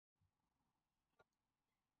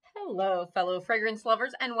Hello, fellow fragrance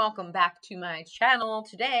lovers, and welcome back to my channel.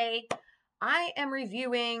 Today, I am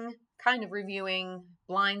reviewing,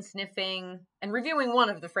 blind sniffing, and reviewing one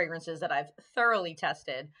of the fragrances that I've thoroughly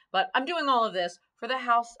tested. But I'm doing all of this for the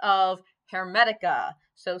house of Hermetica.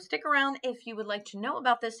 So stick around if you would like to know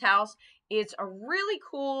about this house. It's a really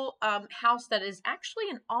cool house that is actually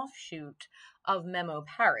an offshoot of Memo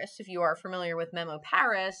Paris, if you are familiar with Memo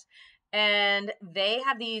Paris. And they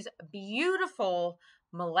have these beautiful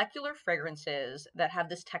molecular fragrances that have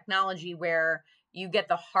this technology where you get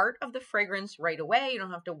the heart of the fragrance right away. You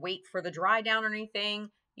don't have to wait for the dry down or anything.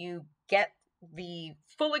 You get the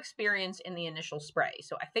full experience in the initial spray.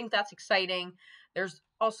 So I think that's exciting. There's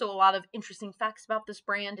also a lot of interesting facts about this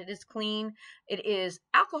brand. It is clean. It is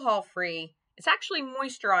alcohol free. It's actually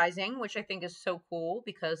moisturizing, which I think is so cool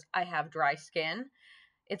because I have dry skin.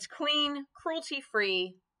 It's clean, cruelty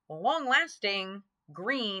free, long lasting,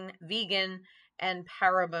 green, vegan, and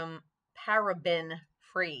paraben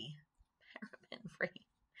free. Paraben free.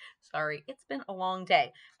 Sorry, it's been a long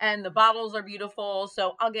day. And the bottles are beautiful,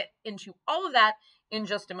 so I'll get into all of that in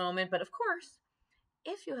just a moment. But of course,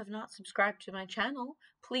 if you have not subscribed to my channel,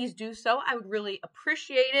 please do so. I would really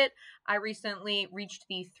appreciate it. I recently reached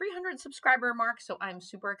the 300 subscriber mark, so I'm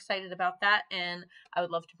super excited about that, and I would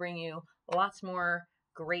love to bring you lots more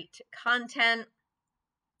great content.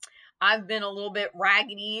 I've been a little bit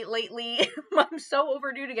raggedy lately. I'm so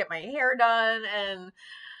overdue to get my hair done, and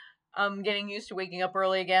I'm getting used to waking up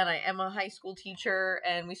early again. I am a high school teacher,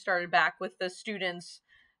 and we started back with the students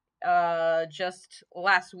just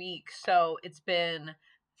last week. So it's been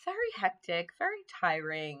very hectic, very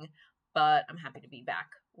tiring, but I'm happy to be back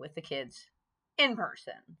with the kids in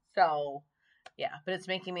person. So yeah, but it's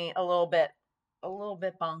making me a little bit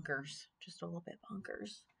bonkers, just a little bit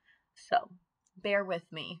bonkers. So bear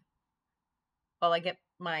with me while I get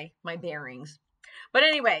my bearings. But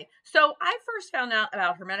anyway, so I first found out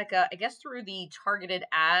about Hermetica, I guess, through the targeted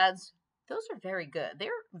ads. Those are very good. They're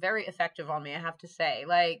very effective on me, I have to say.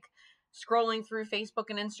 Like, scrolling through Facebook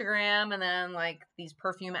and Instagram, and then, like, these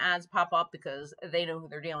perfume ads pop up because they know who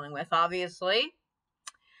they're dealing with, obviously.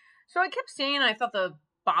 So I kept seeing, and I thought the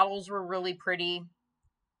bottles were really pretty,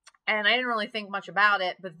 and I didn't really think much about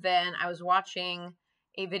it, but then I was watching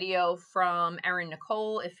a video from Erin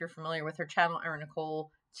Nicole, if you're familiar with her channel, Erin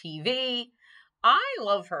Nicole TV. I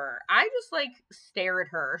love her. I just, like, stare at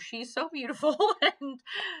her. She's so beautiful, and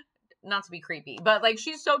not to be creepy, but, like,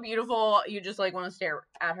 she's so beautiful, you just, like, want to stare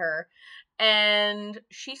at her. And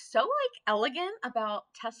she's so, like, elegant about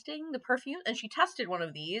testing the perfume, and she tested one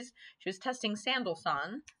of these. She was testing Sandal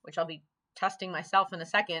Sun, which I'll be testing myself in a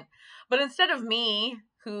second. But instead of me,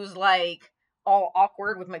 who's, like, all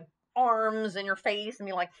awkward with my arms in your face and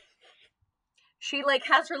be like, she, like,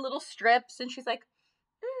 has her little strips, and she's like,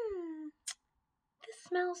 this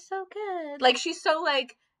smells so good. Like, she's so,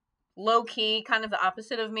 like, low-key, kind of the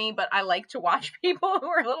opposite of me, but I like to watch people who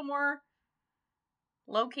are a little more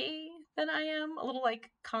low-key than I am, a little, like,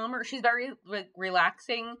 calmer. She's very, like,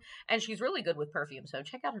 relaxing, and she's really good with perfume, so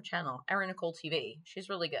check out her channel, Erin Nicole TV. She's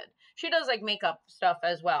really good. She does, like, makeup stuff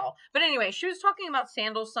as well. But anyway, she was talking about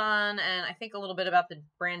Sandal Sun, and I think a little bit about the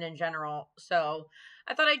brand in general, so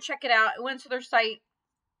I thought I'd check it out. I went to their site,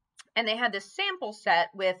 and they had this sample set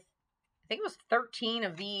with, I think it was 13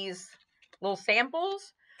 of these little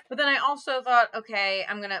samples. But then I also thought, okay,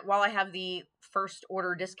 while I have the first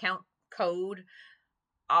order discount code,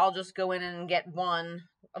 I'll just go in and get one,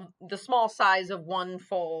 the small size of one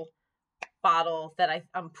full bottle that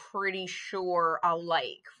I'm pretty sure I'll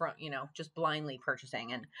like from, just blindly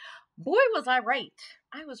purchasing. And boy, was I right.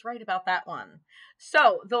 I was right about that one.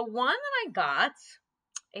 So the one that I got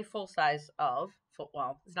a full size of,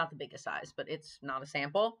 well, it's not the biggest size, but it's not a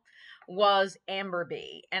sample, was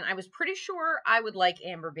Amberbee. And I was pretty sure I would like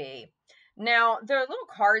Amberbee. Now, their little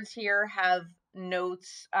cards here have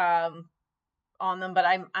notes on them, but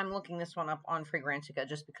I'm looking this one up on Fragrantica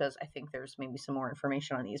just because I think there's maybe some more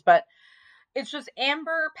information on these. But it's just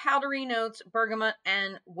amber, powdery notes, bergamot,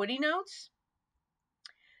 and woody notes.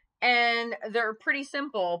 And they're pretty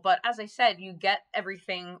simple, but as I said, you get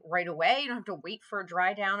everything right away. You don't have to wait for a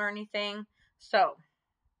dry down or anything. So,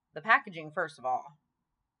 the packaging, first of all.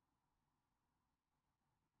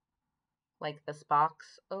 Like this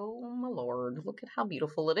box. Oh my lord, look at how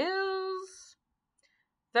beautiful it is.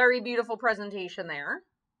 Very beautiful presentation there.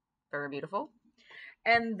 Very beautiful.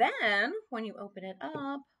 And then, when you open it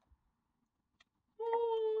up,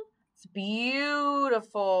 it's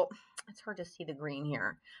beautiful. It's hard to see the green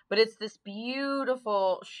here, but it's this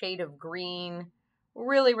beautiful shade of green.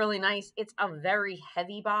 Really, really nice. It's a very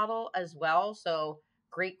heavy bottle as well, so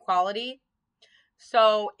great quality.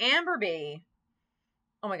 So Amberbee,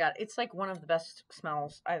 Oh my God, it's like one of the best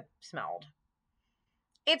smells I've smelled.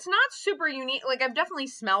 It's not super unique. Like, I've definitely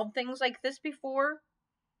smelled things like this before,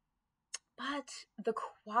 but the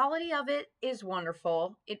quality of it is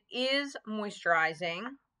wonderful. It is moisturizing.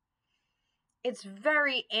 It's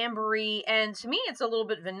very ambery, and to me, it's a little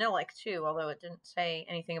bit vanillic too, although it didn't say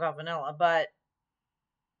anything about vanilla, but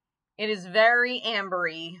it is very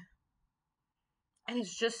ambery, and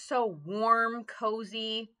it's just so warm,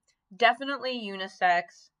 cozy, definitely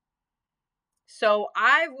unisex. So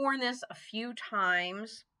I've worn this a few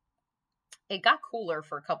times. It got cooler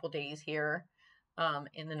for a couple days here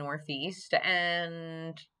in the Northeast,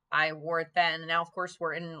 and I wore it then. Now, of course,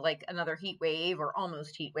 we're in like another heat wave or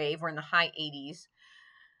almost heat wave. We're in the high 80s.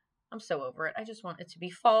 I'm so over it. I just want it to be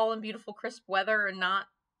fall and beautiful, crisp weather and not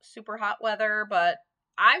super hot weather, but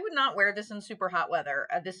I would not wear this in super hot weather.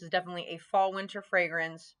 This is definitely a fall winter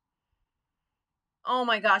fragrance. Oh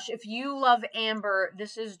my gosh, if you love amber,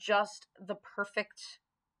 this is just the perfect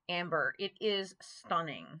amber. It is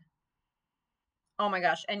stunning. Oh my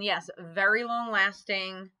gosh. And yes, very long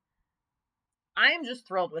lasting. I am just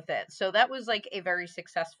thrilled with it. So that was like a very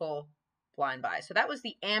successful blind buy. So that was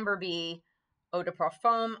the Amberbee Eau de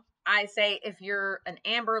Parfum. I say if you're an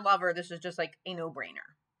amber lover, this is just like a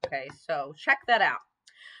no-brainer. Okay, so check that out.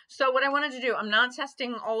 So what I wanted to do, I'm not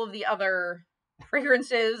testing all of the other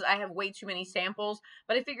fragrances. I have way too many samples,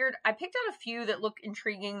 but I figured I picked out a few that look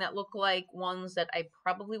intriguing, that look like ones that I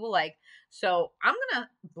probably will like. So I'm going to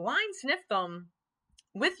blind sniff them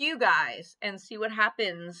with you guys and see what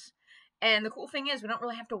happens. And the cool thing is we don't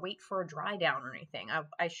really have to wait for a dry down or anything.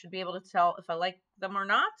 I should be able to tell if I like them or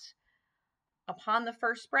not upon the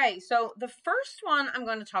first spray. So the first one I'm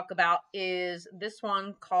going to talk about is this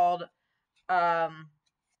one called Dark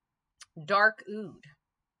Oud.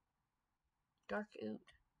 Dark Oud.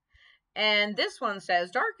 And this one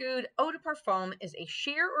says, Dark Oud Eau de Parfum is a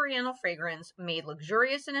sheer oriental fragrance made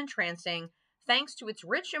luxurious and entrancing thanks to its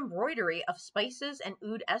rich embroidery of spices and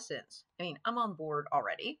oud essence. I mean, I'm on board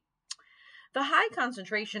already. The high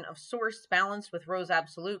concentration of source balanced with Rose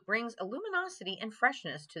Absolute brings a luminosity and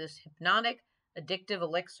freshness to this hypnotic, addictive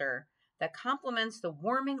elixir that complements the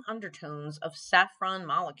warming undertones of Saffron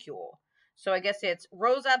Molecule. So I guess it's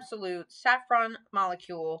Rose Absolute, Saffron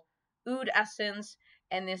Molecule, oud essence,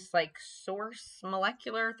 and this like source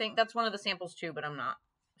molecular thing. That's one of the samples too, but I'm not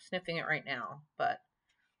sniffing it right now. But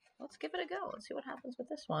let's give it a go. Let's see what happens with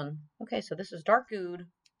this one. Okay, so this is Dark Oud.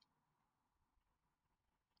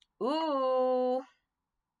 Ooh.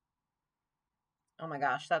 Oh my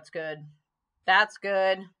gosh, that's good. That's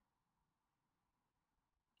good.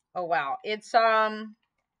 Oh wow. It's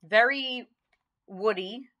very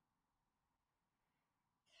woody.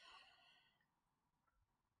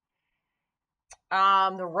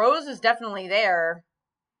 The rose is definitely there.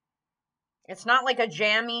 It's not like a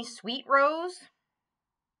jammy sweet rose.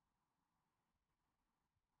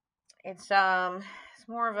 It's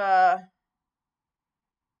more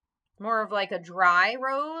of like a dry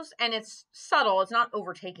rose, and it's subtle. It's not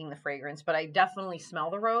overtaking the fragrance, but I definitely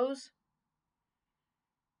smell the rose.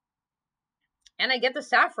 And I get the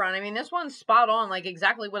saffron. I mean, this one's spot on, like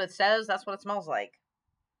exactly what it says. That's what it smells like.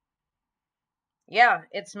 Yeah,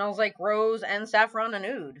 it smells like rose and saffron and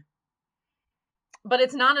oud. But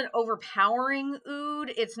it's not an overpowering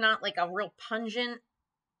oud. It's not like a real pungent,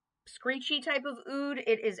 screechy type of oud.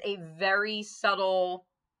 It is a very subtle,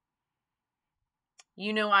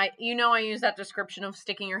 I use that description of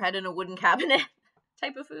sticking your head in a wooden cabinet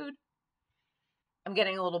type of oud. I'm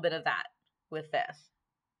getting a little bit of that with this.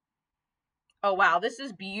 Oh wow, this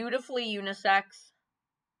is beautifully unisex.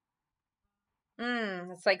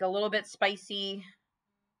 It's like a little bit spicy.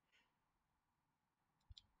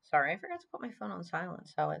 Sorry, I forgot to put my phone on silent,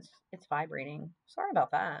 so it's vibrating. Sorry about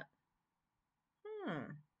that.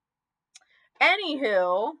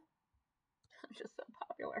 Anywho, I'm just so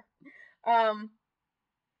popular.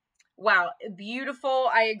 Wow, beautiful.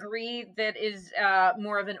 I agree that is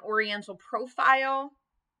more of an oriental profile.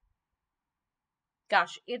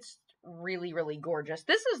 Gosh, it's really, really gorgeous.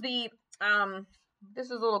 This is this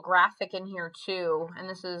is a little graphic in here too, and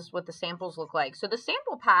this is what the samples look like. So the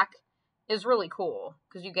sample pack is really cool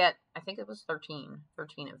because you get, I think it was 13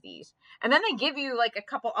 of these, and then they give you like a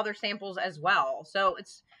couple other samples as well. So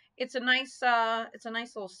it's a nice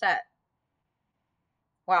little set.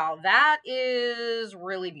 Wow, that is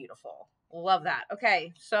really beautiful. Love that.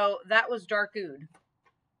 Okay, so that was Dark Oud.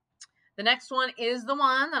 The next one is the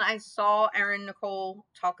one that I saw Erin Nicole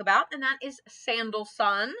talk about, and that is Sandal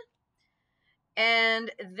Sun. And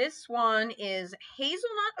this one is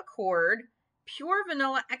Hazelnut Accord, pure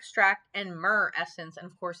vanilla extract and myrrh essence. And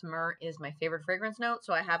of course, myrrh is my favorite fragrance note,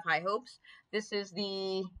 so I have high hopes. This is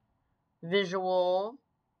the visual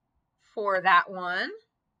for that one.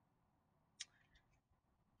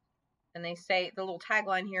 And they say the little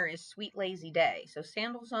tagline here is Sweet Lazy Day. So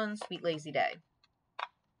Sandals on Sweet Lazy Day.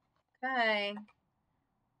 Okay.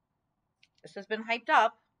 This has been hyped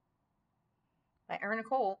up by Erin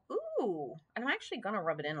Nicole. Ooh. And I'm actually going to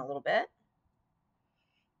rub it in a little bit.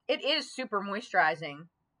 It is super moisturizing.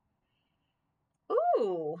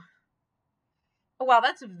 Ooh. Oh, wow.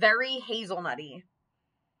 That's very hazelnutty.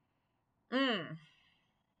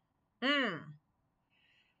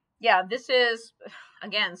 Yeah, this is,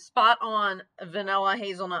 again, spot on vanilla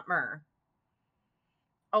hazelnut myrrh.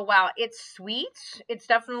 Oh, wow. It's sweet. It's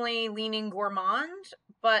definitely leaning gourmand,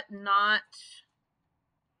 but not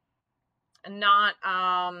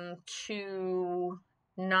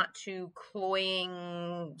too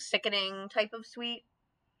cloying, sickening type of sweet.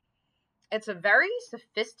 It's a very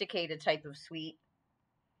sophisticated type of sweet.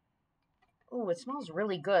 Ooh, it smells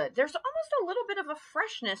really good. There's almost a little bit of a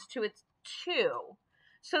freshness to it too.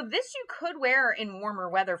 So this you could wear in warmer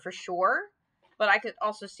weather for sure, but I could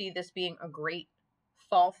also see this being a great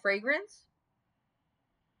fall fragrance.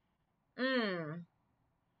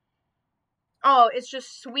 Oh, it's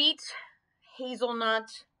just sweet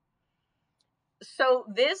hazelnut. So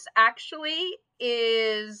this actually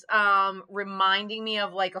is reminding me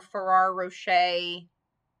of like a Ferrero Rocher,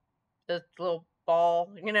 the little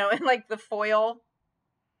ball, you know, and like the foil.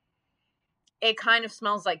 It kind of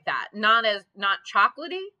smells like that. Not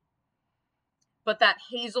chocolatey, but that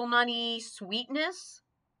hazelnutty sweetness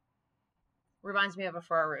reminds me of a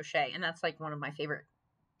Ferrero Rocher, and that's like one of my favorite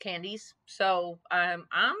candies. So I'm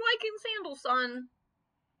liking Sandal Sun.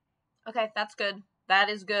 Okay, that's good. That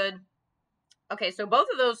is good. Okay, so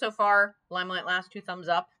both of those so far, Limelight Last, 2 thumbs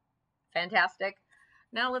up. Fantastic.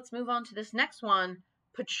 Now let's move on to this next one,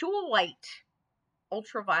 Patchoulite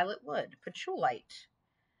Ultraviolet Wood. Patchoulite,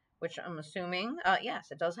 which I'm assuming,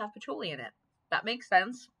 yes, it does have patchouli in it. That makes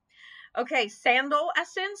sense. Okay, Sandal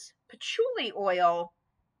Essence, Patchouli Oil,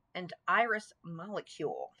 and Iris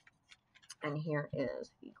Molecule. And here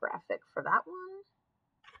is the graphic for that one.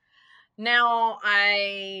 Now,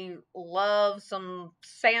 I love some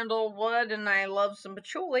sandalwood, and I love some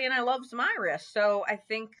patchouli, and I love some iris. So I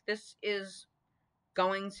think this is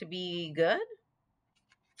going to be good.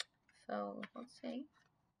 So let's see.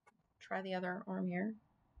 Try the other arm here.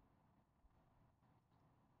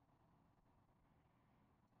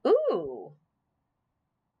 Ooh.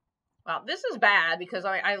 Wow, this is bad because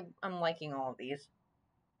I'm liking all of these.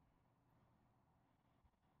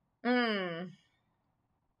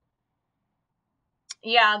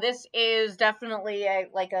 Yeah, this is definitely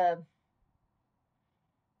like a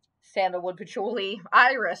sandalwood patchouli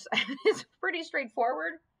iris. It's pretty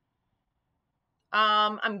straightforward.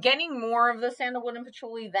 I'm getting more of the sandalwood and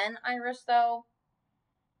patchouli than iris, though.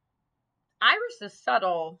 Iris is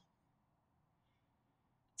subtle.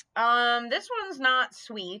 This one's not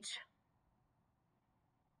sweet.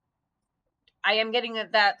 I am getting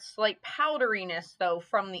that slight powderiness, though,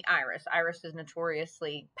 from the iris. Iris is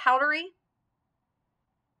notoriously powdery.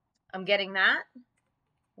 I'm getting that.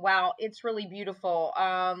 Wow, it's really beautiful.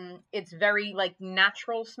 It's very, like,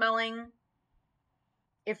 natural smelling.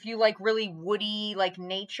 If you like really woody, like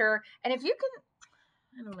nature, and if you can,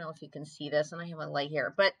 I don't know if you can see this, and I have a light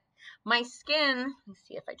here, but my skin, let me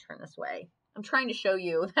see if I turn this way. I'm trying to show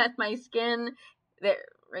you that my skin, there,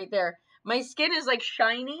 right there, my skin is like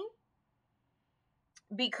shiny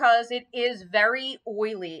because it is very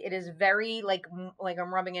oily. It is very like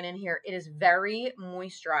I'm rubbing it in here. It is very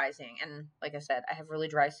moisturizing, and like I said, I have really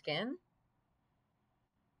dry skin.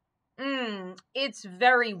 It's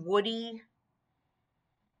very woody.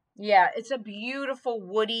 Yeah, it's a beautiful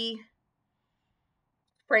woody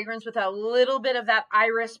fragrance with a little bit of that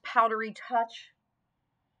iris powdery touch.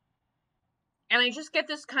 And I just get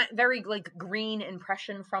this kind of very like green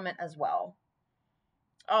impression from it as well.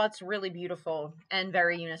 Oh, it's really beautiful and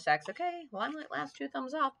very unisex. Okay, Limelight Last, 2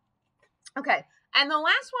 thumbs up. Okay, and the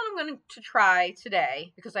last one I'm going to try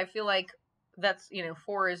today, because I feel like that's,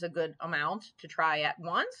 4 is a good amount to try at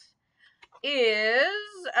once,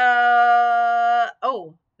 is,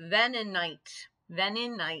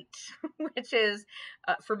 Venin Night, which is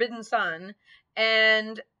Forbidden Sun.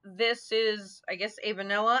 And this is, I guess, a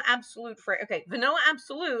Vanilla Absolute Vanilla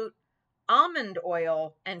Absolute, Almond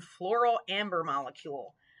Oil, and Floral Amber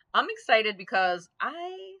Molecule. I'm excited because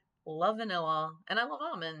I love vanilla, and I love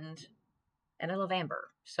almond, and I love amber.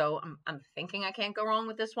 So I'm thinking I can't go wrong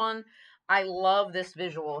with this one. I love this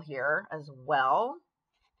visual here as well.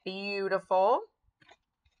 Beautiful.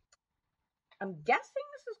 I'm guessing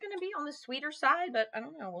this is going to be on the sweeter side, but I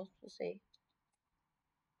don't know. We'll see.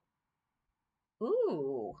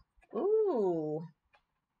 Ooh. Ooh.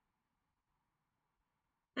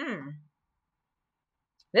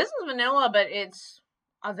 This is vanilla, but it's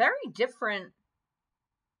a very different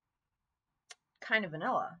kind of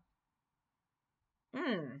vanilla.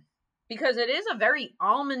 Because it is a very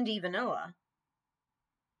almondy vanilla.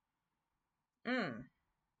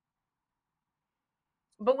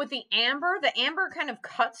 But with the amber kind of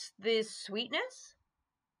cuts the sweetness.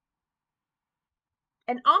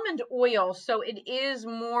 And almond oil, so it is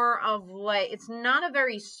more of like, it's not a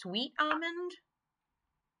very sweet almond.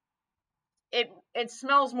 It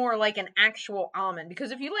smells more like an actual almond,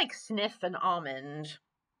 because if you like sniff an almond,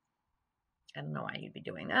 I don't know why you'd be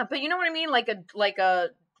doing that, but you know what I mean? Like a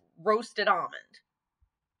roasted almond.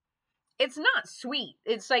 It's not sweet.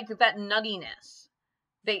 It's like that nuttiness.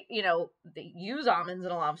 They use almonds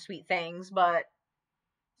in a lot of sweet things, but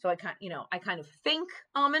so I kind of think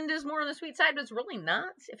almond is more on the sweet side, but it's really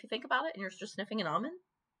not if you think about it and you're just sniffing an almond.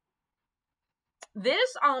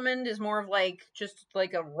 This almond is more of like just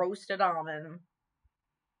like a roasted almond,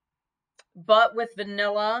 but with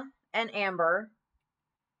vanilla and amber.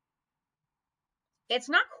 It's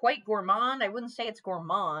not quite gourmand. I wouldn't say it's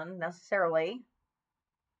gourmand necessarily.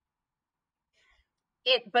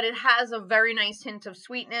 But it has a very nice hint of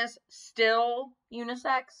sweetness, still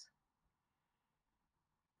unisex.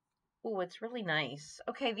 Ooh, it's really nice.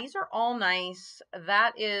 Okay, these are all nice.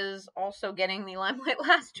 That is also getting the Limelight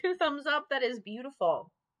last 2 thumbs up. That is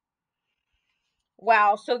beautiful.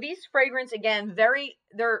 Wow, so these fragrance, again,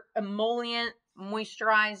 they're emollient,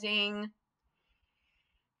 moisturizing.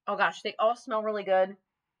 Oh gosh, they all smell really good.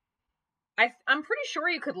 I'm pretty sure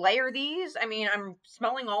you could layer these. I mean, I'm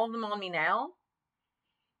smelling all of them on me now.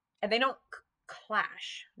 And they don't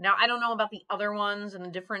clash. Now, I don't know about the other ones and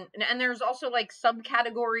the different, and there's also like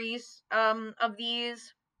subcategories of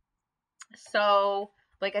these. So,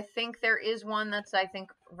 like, I think there is one that's, I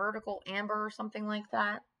think, vertical amber or something like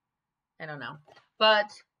that. I don't know.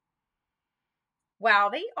 But, wow,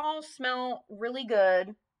 they all smell really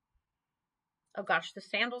good. Oh gosh, the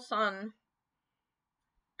Sandal Sun.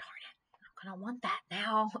 Darn it, I'm gonna want that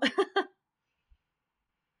now.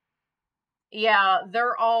 Yeah,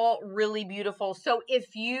 they're all really beautiful. So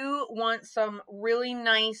if you want some really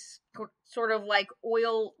nice sort of like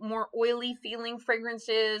more oily feeling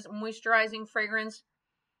fragrances, moisturizing fragrance,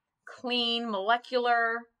 clean,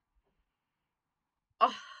 molecular,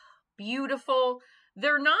 oh, beautiful.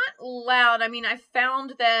 They're not loud. I mean, I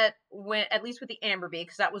found that at least with the Amberbee,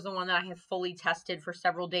 because that was the one that I have fully tested for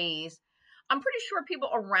several days, I'm pretty sure people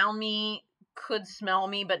around me could smell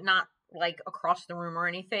me, but not like across the room or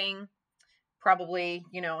anything. Probably,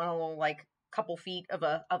 in a little like couple feet of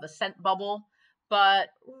a scent bubble, but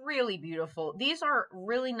really beautiful. These are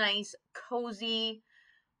really nice, cozy,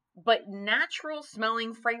 but natural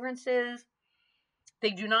smelling fragrances.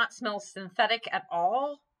 They do not smell synthetic at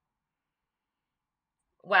all.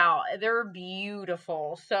 Wow, they're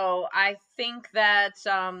beautiful. So I think that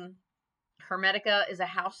Hermetica is a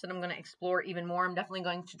house that I'm going to explore even more. I'm definitely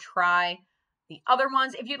going to try the other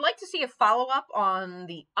ones. If you'd like to see a follow-up on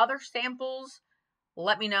the other samples,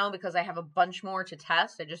 let me know, because I have a bunch more to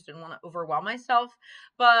test. I just didn't want to overwhelm myself.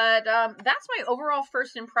 But that's my overall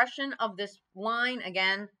first impression of this line.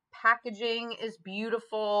 Again, packaging is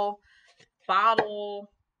beautiful. Bottle,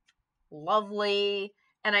 lovely.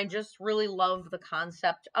 And I just really love the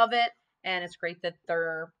concept of it. And it's great that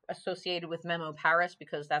they're associated with Memo Paris,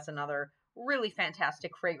 because that's another really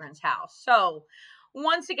fantastic fragrance house. So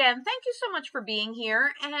once again, thank you so much for being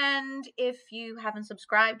here. And if you haven't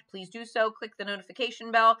subscribed, please do so. Click the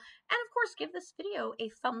notification bell. And of course, give this video a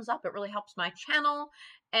thumbs up. It really helps my channel.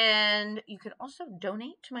 And you can also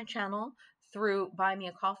donate to my channel through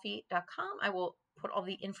buymeacoffee.com. I will put all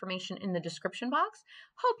the information in the description box.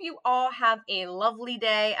 Hope you all have a lovely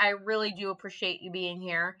day. I really do appreciate you being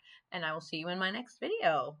here. And I will see you in my next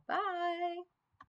video. Bye.